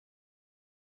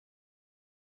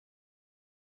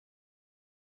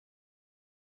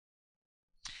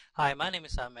Hi, my name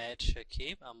is Ahmed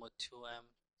Shakib. I'm with 2M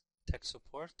Tech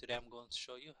Support. Today I'm going to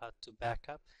show you how to back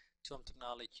up 2M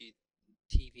Technology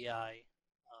TVI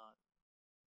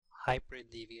Hybrid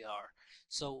DVR.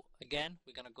 So again,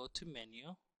 we're going to go to menu,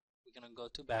 we're going to go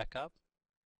to backup,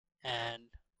 and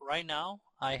right now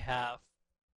I have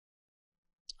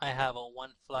a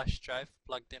one flash drive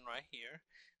plugged in right here,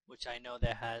 which I know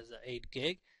that has 8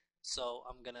 gig. So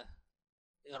I'm going to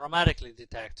automatically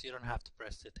detect. You don't have to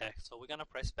press detect. So we're going to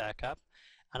press backup,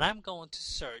 and I'm going to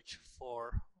search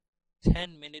for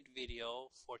 10-minute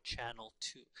video for channel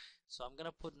 2. So I'm going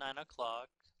to put 9 o'clock.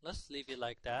 Let's leave it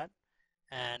like that.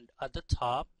 And at the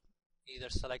top, either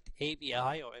select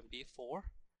AVI or MB4.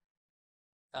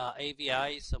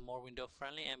 AVI is a more window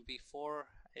friendly. MB4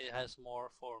 it has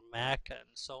more for Mac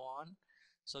and so on.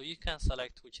 So you can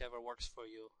select whichever works for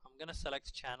you. I'm going to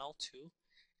select channel 2.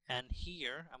 And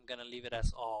here I'm gonna leave it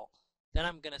as all. Then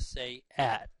I'm gonna say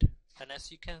add, and as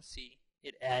you can see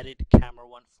it added camera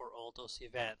 1 for all those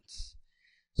events.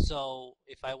 So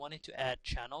if I wanted to add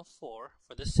channel 4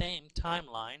 for the same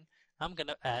timeline, I'm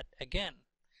gonna add again.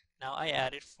 Now I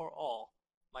added for all.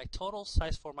 My total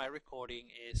size for my recording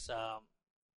is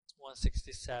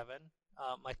 167.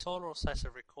 My total size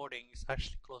of recording is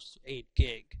actually close to 8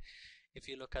 gig if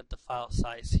you look at the file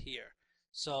size here.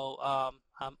 So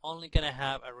I'm only going to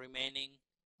have a remaining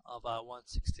of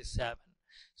 167.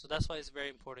 So that's why it's very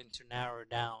important to narrow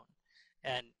down.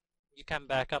 And you can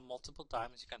back up multiple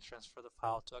times. You can transfer the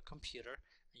file to a computer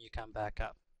and you can back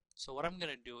up. So what I'm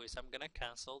going to do is I'm going to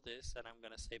cancel this and I'm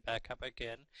going to say back up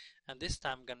again. And this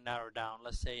time I'm going to narrow down.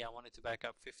 Let's say I wanted to back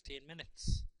up 15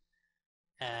 minutes.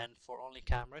 And for only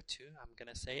camera 2, I'm going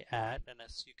to say add. And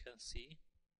as you can see,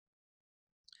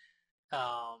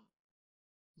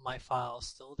 my file is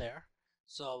still there,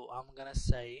 so I'm gonna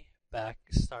say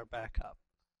start backup.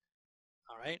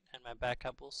 Alright, and my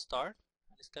backup will start,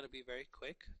 and it's gonna be very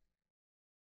quick.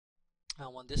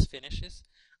 And when this finishes,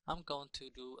 I'm going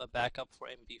to do a backup for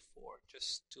MB4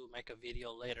 just to make a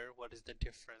video later what is the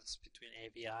difference between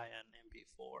AVI and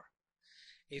MB4.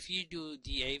 If you do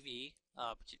DAV,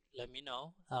 let me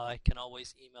know. I can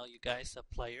always email you guys a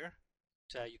player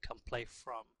that you can play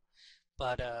from.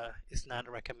 But it's not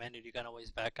recommended. You can always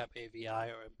back up AVI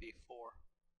or MB4.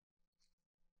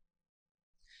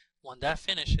 When that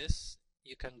finishes,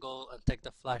 you can go and take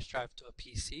the flash drive to a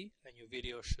PC and your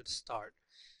video should start.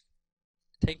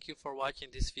 Thank you for watching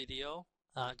this video.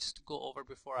 Just to go over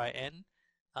before I end,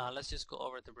 let's just go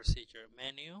over the procedure.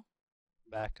 Menu,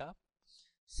 backup,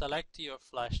 select your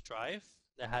flash drive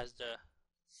that has the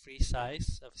free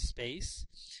size of space.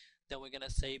 Then we're going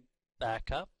to say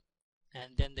backup.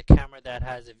 And then the camera that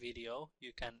has a video,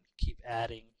 you can keep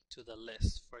adding to the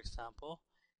list. For example,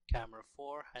 camera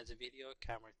 4 has a video,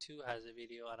 camera 2 has a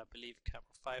video, and I believe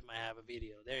camera 5 might have a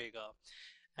video. There you go.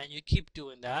 And you keep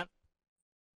doing that.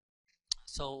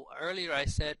 So earlier I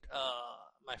said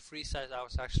my free size, I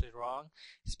was actually wrong.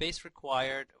 Space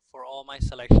required for all my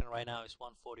selection right now is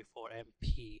 144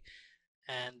 MP.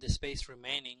 And the space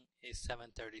remaining is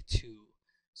 732.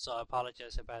 So I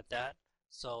apologize about that.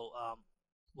 So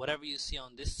whatever you see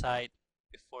on this side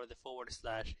before the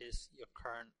 / is your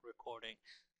current recording.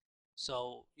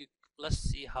 So let's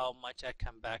see how much I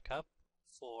can back up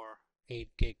for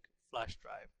 8 gig flash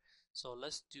drive. So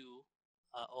let's do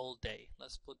all day.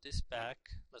 Let's put this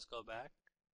back. Let's go back.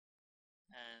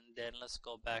 And then let's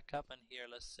go back up, and here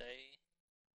let's say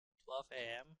 12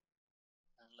 a.m.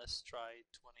 and let's try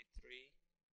 23.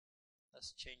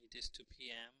 Let's change this to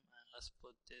p.m. and let's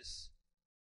put this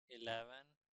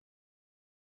 11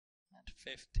 and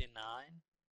 59,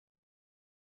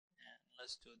 and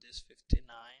let's do this 59,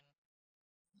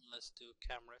 and let's do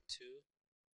camera 2,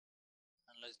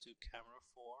 and let's do camera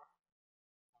 4,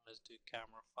 and let's do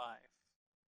camera 5.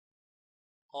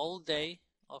 All day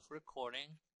of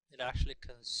recording, it actually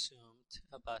consumed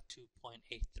about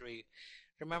 2.83.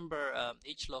 Remember,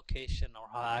 each location or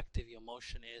how active your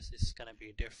motion is going to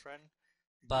be different.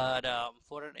 But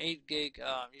for an 8 gig,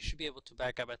 you should be able to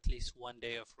back up at least 1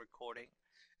 day of recording.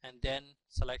 And then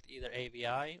select either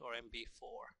AVI or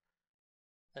MB4.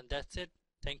 And that's it.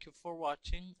 Thank you for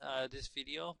watching this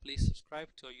video. Please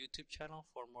subscribe to our YouTube channel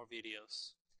for more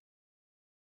videos.